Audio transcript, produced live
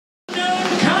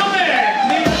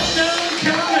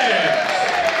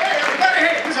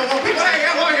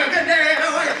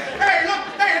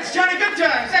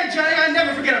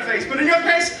your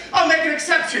case, I'll make an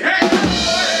exception. Hey!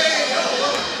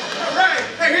 All right.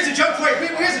 Hey, here's a joke for you,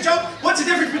 people. Here's a joke. What's the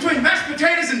difference between mashed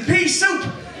potatoes and pea soup?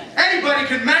 Anybody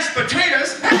can mash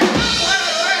potatoes. Hey!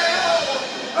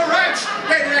 All right.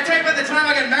 Hey, did I tell you about the time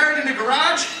I got married in the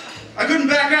garage? I couldn't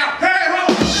back out. Hey, ho!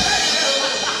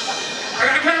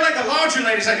 I kind of like the larger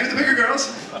ladies. I do the bigger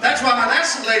girls. That's why my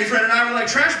last lady friend and I were like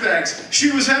trash bags.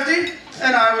 She was hefty,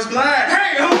 and I was glad.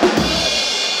 Hey, ho!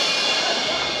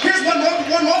 Here's one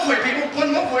more for you, people.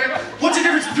 One more for you. What's the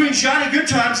difference between Johnny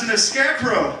Goodtimes and a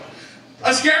scarecrow?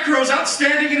 A scarecrow's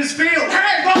outstanding in his field.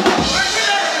 Hey, ho!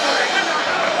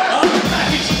 All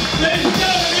right, ladies and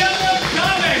gentlemen, the unknown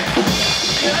comic.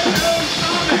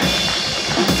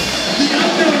 The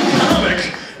unknown comic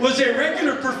was a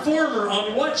regular performer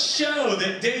on what show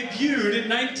that debuted in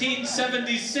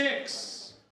 1976?